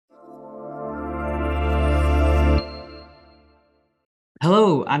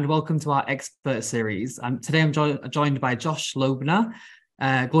Hello and welcome to our expert series. Today I'm joined by Josh Loebner,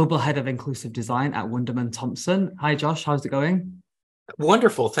 Global Head of Inclusive Design at Wunderman Thompson. Hi Josh, how's it going?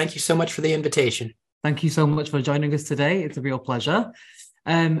 Wonderful. Thank you so much for the invitation. Thank you so much for joining us today. It's a real pleasure.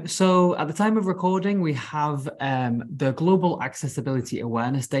 So at the time of recording, we have the Global Accessibility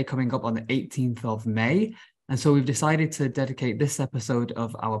Awareness Day coming up on the 18th of May. And so we've decided to dedicate this episode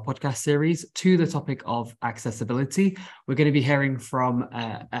of our podcast series to the topic of accessibility. We're going to be hearing from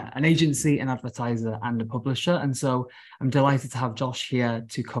an agency, an advertiser, and a publisher. And so I'm delighted to have Josh here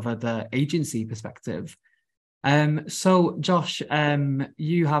to cover the agency perspective. So Josh,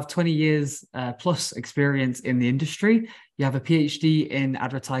 you have 20 years plus experience in the industry. You have a PhD in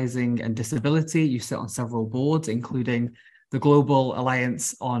advertising and disability. You sit on several boards, including the Global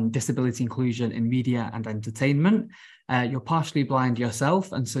Alliance on Disability Inclusion in Media and Entertainment. You're partially blind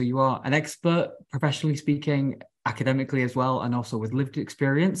yourself, and so you are an expert, professionally speaking, academically as well, and also with lived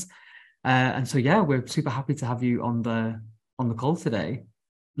experience. And so, yeah, we're super happy to have you on the call today.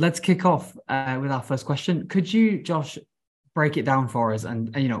 Let's kick off with our first question. Could you, Josh, break it down for us?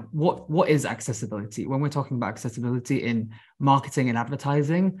 And what is accessibility? When we're talking about accessibility in marketing and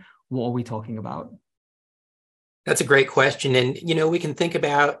advertising, what are we talking about? That's a great question. And, we can think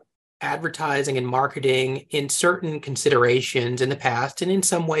about advertising and marketing in certain considerations in the past and in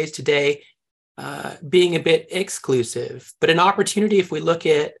some ways today being a bit exclusive. But an opportunity, if we look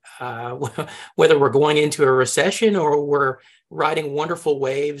at whether we're going into a recession or we're riding wonderful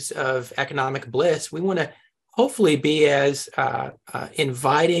waves of economic bliss, we want to hopefully be as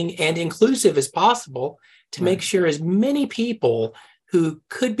inviting and inclusive as possible to make sure as many people who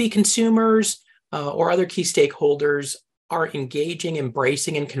could be consumers or other key stakeholders are engaging,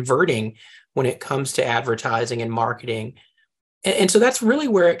 embracing, and converting when it comes to advertising and marketing. And so that's really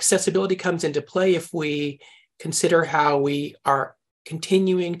where accessibility comes into play if we consider how we are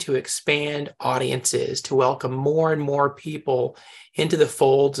continuing to expand audiences to welcome more and more people into the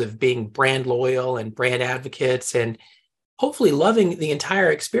folds of being brand loyal and brand advocates and hopefully loving the entire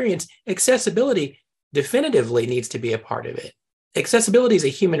experience. Accessibility definitively needs to be a part of it. Accessibility is a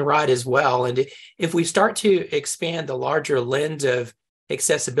human right as well. And if we start to expand the larger lens of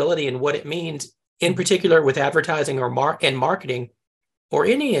accessibility and what it means, in particular with advertising or marketing or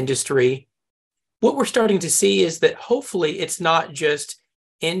any industry, what we're starting to see is that hopefully it's not just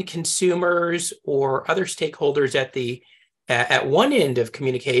end consumers or other stakeholders at one end of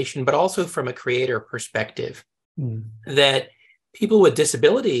communication, but also from a creator perspective, that people with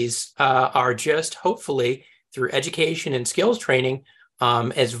disabilities are just hopefully through education and skills training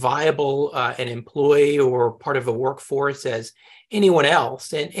as viable an employee or part of a workforce as anyone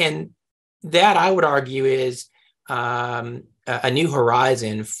else. And that, I would argue, is a new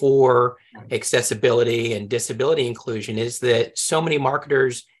horizon for accessibility and disability inclusion, is that so many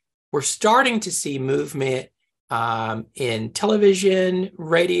marketers were starting to see movement in television,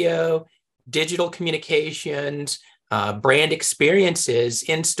 radio, digital communications, brand experiences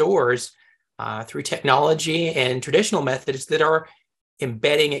in stores through technology and traditional methods that are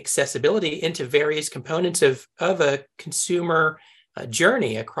embedding accessibility into various components of a consumer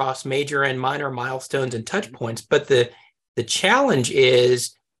journey across major and minor milestones and touch points. But the challenge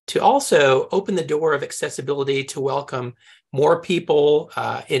is to also open the door of accessibility to welcome more people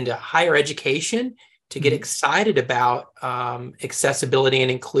into higher education, to get excited about accessibility and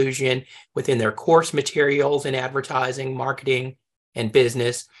inclusion within their course materials in advertising, marketing, and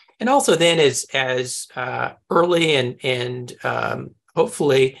business. And also then as early and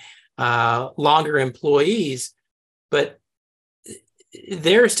hopefully longer employees, but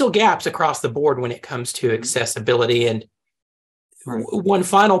there are still gaps across the board when it comes to accessibility. And one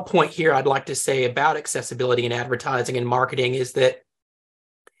final point here I'd like to say about accessibility in advertising and marketing is that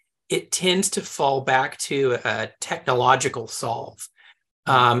it tends to fall back to a technological solve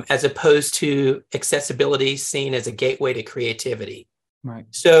as opposed to accessibility seen as a gateway to creativity. Right.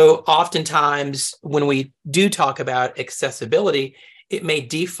 So oftentimes when we do talk about accessibility, it may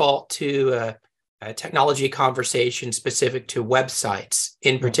default to a technology conversation specific to websites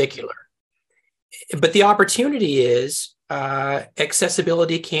in particular. But the opportunity is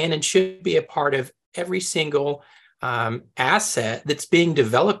accessibility can and should be a part of every single asset that's being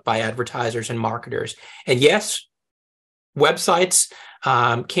developed by advertisers and marketers. And yes, websites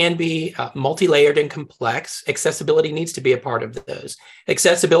can be multi-layered and complex. Accessibility needs to be a part of those.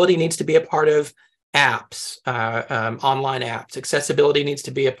 Accessibility needs to be a part of apps, online apps. Accessibility needs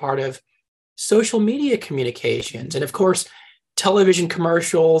to be a part of social media communications. And of course, television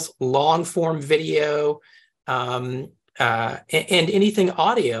commercials, long-form video, and anything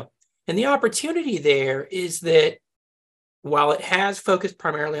audio. And the opportunity there is that while it has focused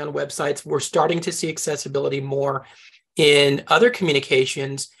primarily on websites, we're starting to see accessibility more in other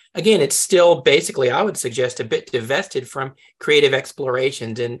communications. Again, it's still basically, I would suggest, a bit divested from creative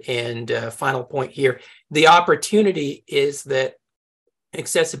explorations. And final point here, the opportunity is that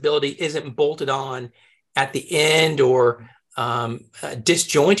accessibility isn't bolted on at the end or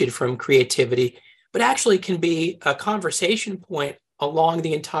disjointed from creativity, but actually can be a conversation point along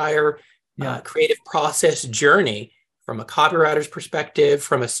the entire creative process journey, from a copywriter's perspective,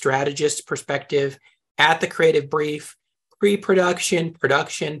 from a strategist's perspective, at the creative brief, pre-production,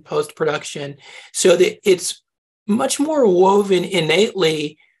 production, post-production, so that it's much more woven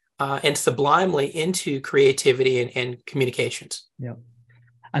innately and sublimely into creativity and communications. Yeah.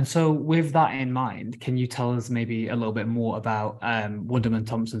 And so with that in mind, can you tell us maybe a little bit more about Wunderman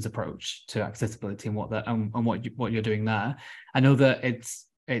Thompson's approach to accessibility and what you're doing there? I know that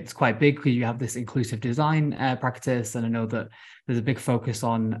it's quite big because you have this inclusive design practice, and I know that there's a big focus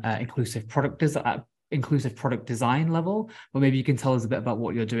on inclusive product design level, but maybe you can tell us a bit about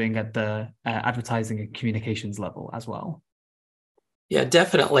what you're doing at the advertising and communications level as well. Yeah,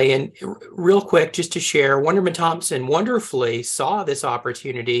 definitely. And real quick, just to share, Wunderman Thompson wonderfully saw this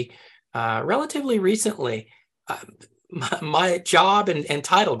opportunity relatively recently. My job and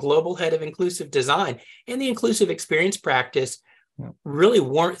title, Global Head of Inclusive Design, and the inclusive experience practice really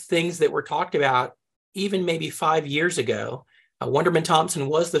weren't things that were talked about even maybe 5 years ago. Wunderman Thompson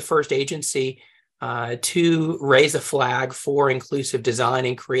was the first agency to raise a flag for inclusive design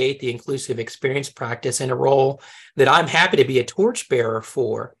and create the inclusive experience practice, in a role that I'm happy to be a torchbearer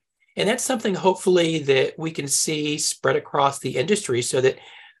for. And that's something hopefully that we can see spread across the industry so that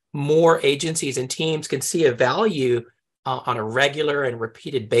more agencies and teams can see a value on a regular and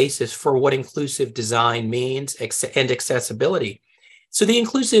repeated basis for what inclusive design means and accessibility. So the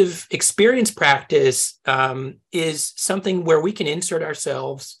inclusive experience practice is something where we can insert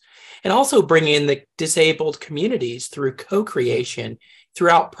ourselves and also bring in the disabled communities through co-creation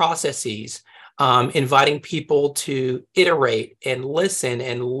throughout processes, inviting people to iterate and listen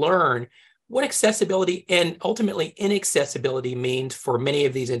and learn what accessibility and ultimately inaccessibility means for many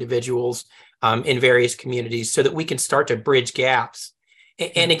of these individuals in various communities, so that we can start to bridge gaps.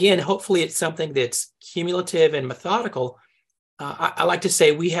 And again, hopefully it's something that's cumulative and methodical. I like to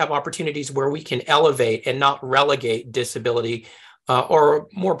say we have opportunities where we can elevate and not relegate disability, or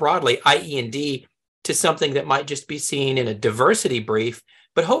more broadly, IE&D, to something that might just be seen in a diversity brief,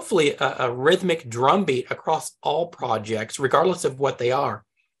 but hopefully a rhythmic drumbeat across all projects, regardless of what they are.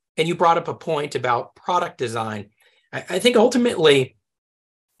 And you brought up a point about product design. I think ultimately,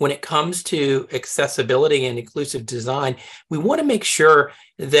 when it comes to accessibility and inclusive design, we want to make sure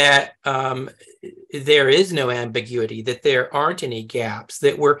that there is no ambiguity, that there aren't any gaps,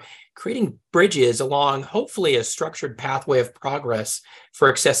 that we're creating bridges along hopefully a structured pathway of progress for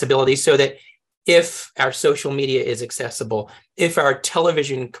accessibility, so that if our social media is accessible, if our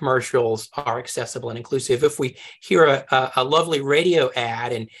television commercials are accessible and inclusive, if we hear a lovely radio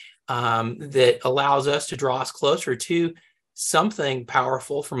ad and that allows us to draw us closer to something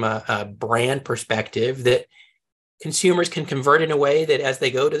powerful from a brand perspective, that consumers can convert in a way that as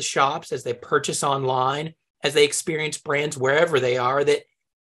they go to the shops, as they purchase online, as they experience brands wherever they are, that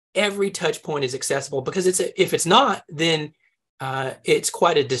every touch point is accessible. Because if it's not, then it's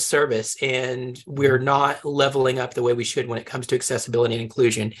quite a disservice, and we're not leveling up the way we should when it comes to accessibility and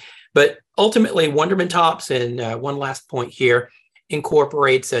inclusion. But ultimately, Wunderman Thompson, one last point here,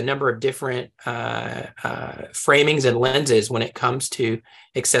 incorporates a number of different framings and lenses when it comes to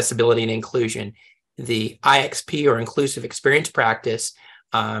accessibility and inclusion. The IXP, or inclusive experience practice,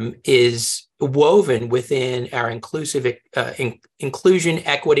 is woven within our inclusion,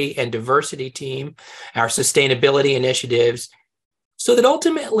 equity, and diversity team, our sustainability initiatives, so that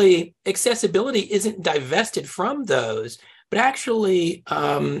ultimately accessibility isn't divested from those, but actually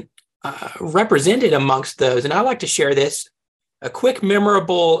represented amongst those. And I like to share this. A quick,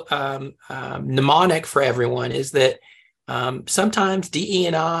 memorable mnemonic for everyone is that sometimes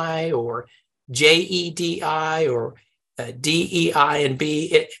DE&I or JEDI or DEI and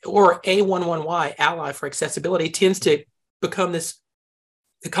B or A11Y, Ally for Accessibility, tends to become this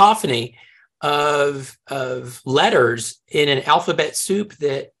cacophony of letters in an alphabet soup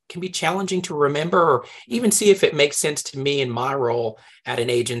that can be challenging to remember or even see if it makes sense to me in my role at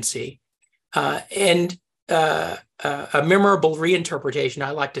an agency. And a memorable reinterpretation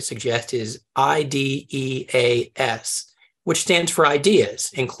I like to suggest is IDEAS, which stands for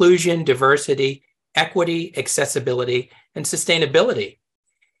ideas: inclusion, diversity, equity, accessibility, and sustainability.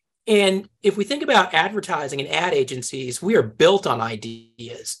 And if we think about advertising and ad agencies, we are built on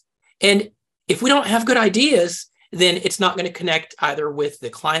ideas. And if we don't have good ideas, then it's not going to connect either with the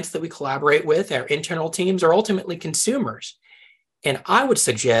clients that we collaborate with, our internal teams, or ultimately consumers. And I would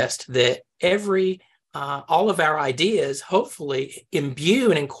suggest that all of our ideas hopefully imbue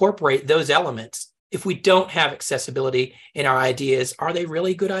and incorporate those elements. If we don't have accessibility in our ideas, are they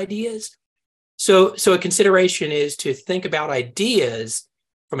really good ideas? So a consideration is to think about ideas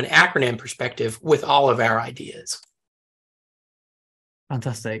from an acronym perspective with all of our ideas.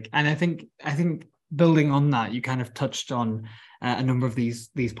 Fantastic. And I think building on that, you kind of touched on a number of these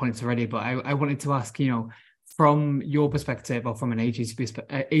points already, but I wanted to ask, from your perspective or from an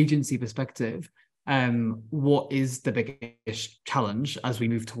agency perspective, what is the biggest challenge as we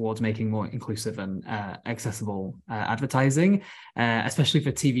move towards making more inclusive and accessible advertising, especially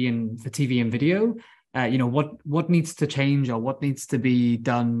for TV and video? What needs to change, or what needs to be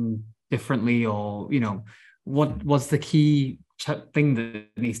done differently, or what's the key thing that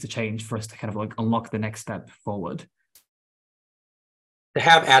needs to change for us to kind of like unlock the next step forward? To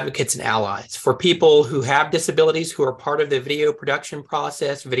have advocates and allies for people who have disabilities, who are part of the video production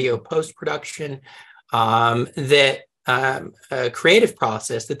process, video post-production, creative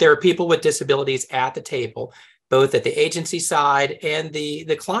process, that there are people with disabilities at the table, both at the agency side and the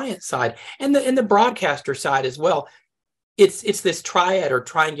client side, and the broadcaster side as well. It's this triad or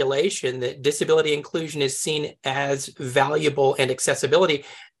triangulation that disability inclusion is seen as valuable, and accessibility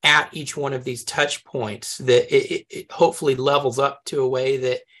at each one of these touch points, that it hopefully levels up to a way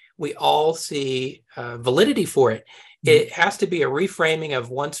that we all see validity for it. It has to be a reframing of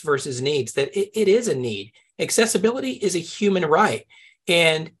wants versus needs, that it is a need. Accessibility is a human right.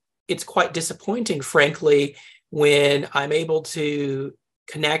 And it's quite disappointing, frankly, when I'm able to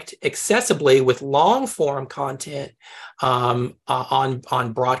connect accessibly with long form content on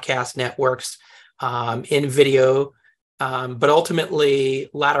broadcast networks, in video, but ultimately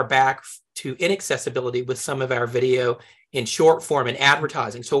ladder back to inaccessibility with some of our video in short form and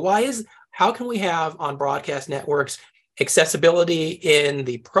advertising. So how can we have on broadcast networks accessibility in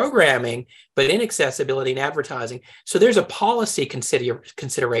the programming, but inaccessibility in advertising? So there's a policy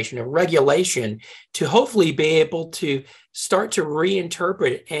consideration, a regulation, to hopefully be able to start to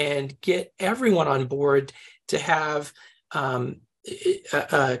reinterpret and get everyone on board to have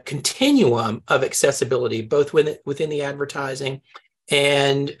a continuum of accessibility, both within the advertising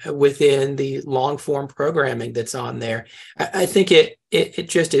and within the long form programming that's on there. I think it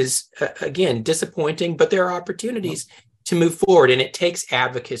just is, again, disappointing, but there are opportunities to move forward, and it takes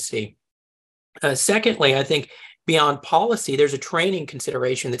advocacy. Secondly, I think beyond policy, there's a training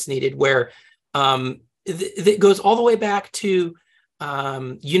consideration that's needed, where that goes all the way back to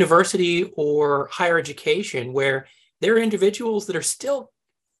university or higher education, where there are individuals that are still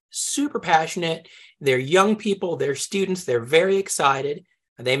super passionate. They're young people, they're students, they're very excited.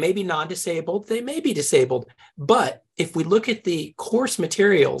 They may be non-disabled, they may be disabled. But if we look at the course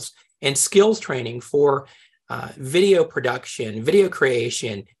materials and skills training for video production, video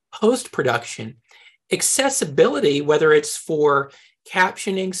creation, post-production, accessibility, whether it's for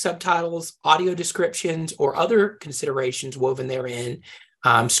captioning, subtitles, audio descriptions, or other considerations woven therein,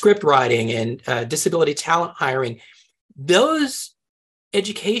 script writing and disability talent hiring, those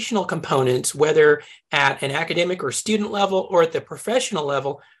educational components, whether at an academic or student level or at the professional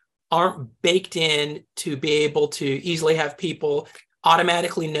level, aren't baked in to be able to easily have people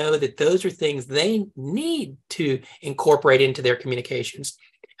automatically know that those are things they need to incorporate into their communications.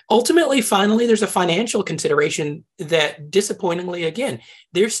 Ultimately, finally, there's a financial consideration that, disappointingly, again,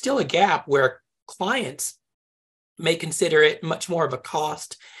 there's still a gap where clients may consider it much more of a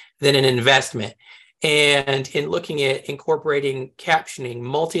cost than an investment. And in looking at incorporating captioning,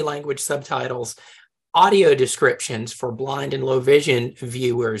 multi-language subtitles, audio descriptions for blind and low vision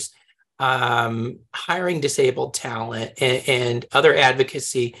viewers, hiring disabled talent, and other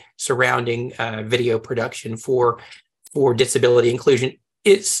advocacy surrounding video production for disability inclusion,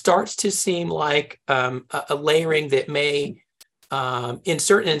 it starts to seem like a layering that may, in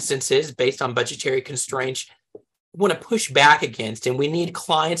certain instances, based on budgetary constraints, want to push back against. And we need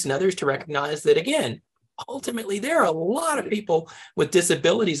clients and others to recognize that, again, ultimately, there are a lot of people with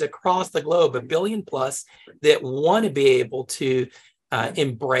disabilities across the globe, 1 billion plus, that want to be able to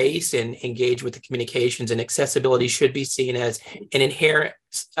embrace and engage with the communications, and accessibility should be seen as an inherent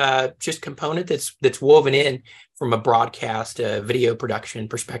just component that's woven in from a broadcast video production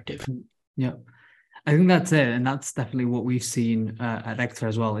perspective. Yeah, I think that's it. And that's definitely what we've seen at Ecta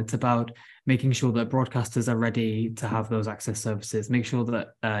as well. It's about making sure that broadcasters are ready to have those access services, make sure that,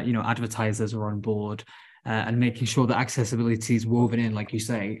 advertisers are on board, and making sure that accessibility is woven in, like you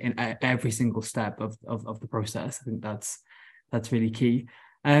say, in every single step of the process. I think that's really key.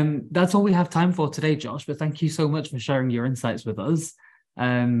 That's all we have time for today, Josh, but thank you so much for sharing your insights with us.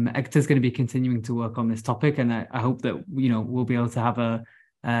 Hector's going to be continuing to work on this topic, and I hope that we'll be able to have a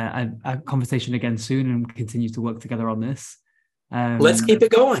conversation again soon and continue to work together on this. Let's keep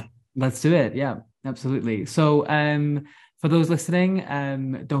it going. Let's do it. Yeah, absolutely. So for those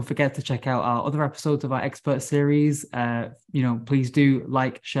listening, don't forget to check out our other episodes of our expert series. Please do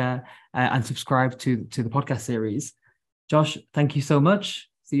like, share, and subscribe to the podcast series. Josh, thank you so much.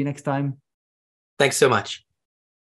 See you next time. Thanks so much.